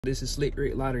This is Slick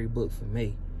Rick Lottery book for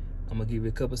May. I'm gonna give you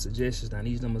a couple suggestions. Now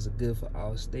these numbers are good for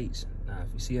all states. Now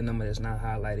if you see a number that's not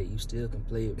highlighted, you still can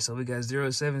play it. So we got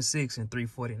 076 and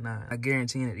 349. I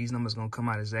guarantee that these numbers gonna come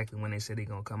out exactly when they say they're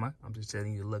gonna come out. I'm just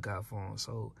telling you to look out for them.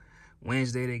 So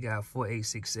Wednesday they got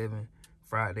 4867,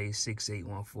 Friday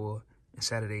 6814, and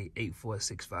Saturday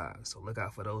 8465. So look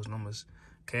out for those numbers.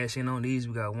 Cash in on these.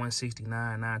 We got 169,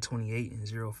 928, and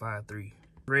 053.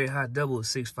 Red Hot Double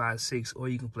 656, or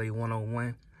you can play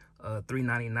 101.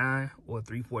 399 or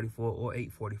 344 or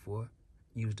 844.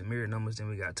 Use the mirror numbers. Then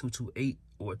we got 228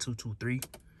 or 223,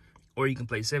 or you can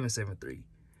play 773.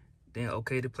 Then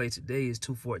okay to play today is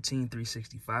 214,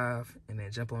 365, and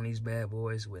then jump on these bad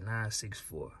boys with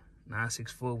 964.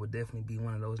 964 would definitely be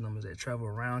one of those numbers that travel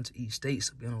around to each state,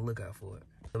 so be on the lookout for it.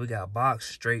 So we got box,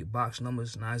 straight box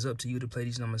numbers. Now it's up to you to play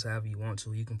these numbers however you want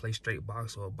to. You can play straight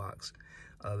box or box.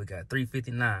 We got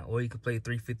 359, or you can play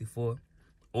 354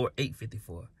 or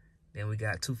 854. Then we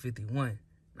got 251.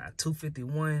 Now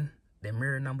 251, that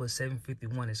mirror number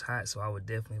 751 is hot, so I would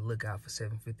definitely look out for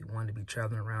 751 to be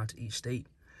traveling around to each state.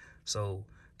 So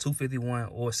 251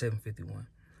 or 751.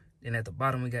 Then at the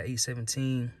bottom we got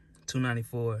 817,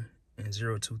 294, and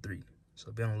 023.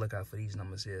 So be on the lookout for these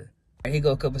numbers here. Here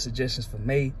go a couple suggestions for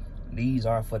May. These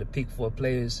are for the pick 4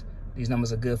 players. These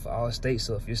numbers are good for all states,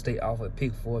 so if your state offer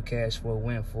pick 4, cash 4,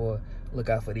 win 4, look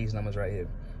out for these numbers right here.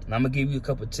 Now I'm gonna give you a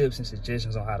couple tips and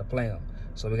suggestions on how to play them.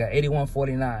 So we got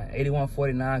 8149.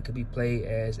 8149 could be played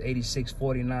as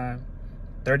 8649,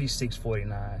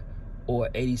 3649, or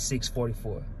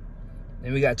 8644.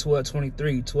 Then we got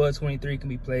 1223. 1223 can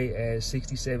be played as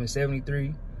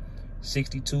 6773,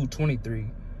 6223,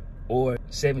 or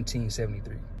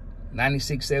 1773.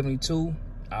 9672,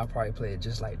 I'll probably play it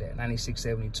just like that,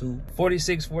 9672.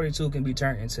 4642 can be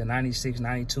turned into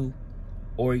 9692,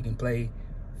 or you can play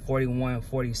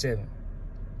 4147.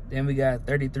 Then we got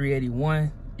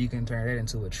 3381. You can turn that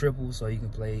into a triple, so you can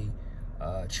play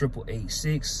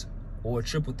 8886 or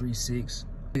 3336.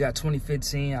 We got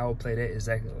 2015. I will play that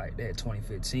exactly like that,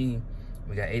 2015.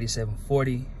 We got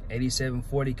 8740.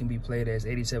 8740 can be played as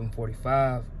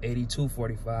 8745,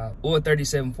 8245, or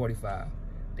 3745.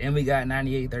 Then we got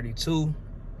 9832.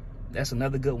 That's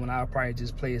another good one. I'll probably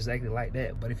just play exactly like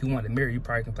that. But if you want the mirror, you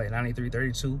probably can play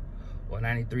 9332 or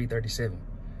 9337.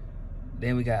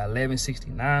 Then we got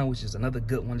 1169, which is another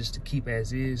good one just to keep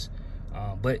as is.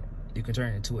 But you can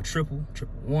turn it into a triple,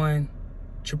 111,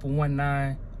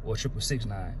 119, or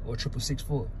 669, or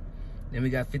 664. Then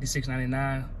we got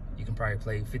 5699. You can probably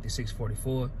play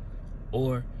 5644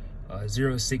 or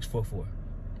 0644.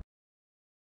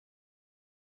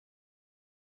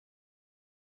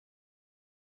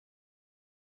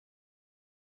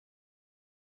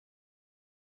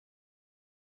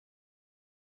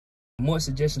 More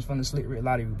suggestions from the Slick Rick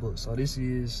Lottery book. So this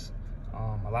is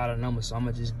a lot of numbers, so I'm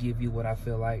gonna just give you what I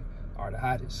feel like are the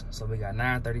hottest. So we got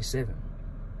 937.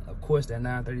 Of course, that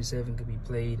 937 could be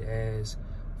played as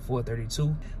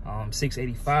 432,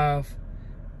 685.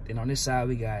 Then on this side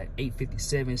we got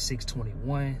 857,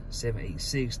 621,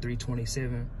 786,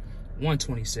 327,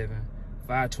 127,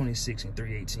 526, and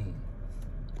 318.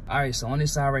 All right, so on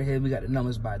this side right here we got the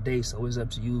numbers by day, so it's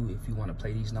up to you if you want to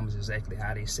play these numbers exactly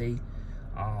how they say.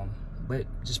 But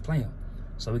just play them.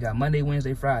 So we got Monday,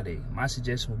 Wednesday, Friday. My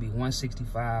suggestion would be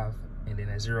 165 and then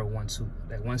that 012.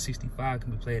 That 165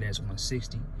 can be played as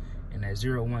 160, and that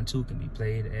 012 can be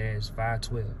played as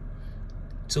 512.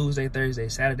 Tuesday, Thursday,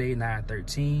 Saturday,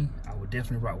 913. I would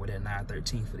definitely rock with that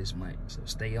 913 for this month, so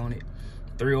stay on it.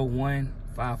 301,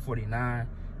 549,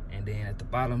 and then at the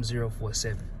bottom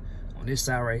 047. On this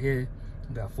side right here,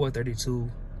 we got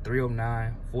 432,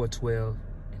 309, 412,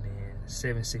 and then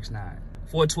 769.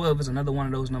 412 is another one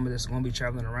of those numbers that's going to be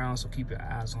traveling around, so keep your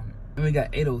eyes on it. Then we got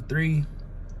 803,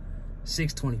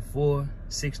 624,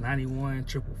 691,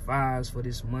 triple fives for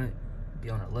this month. Be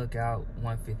on the lookout.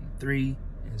 153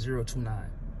 and 029.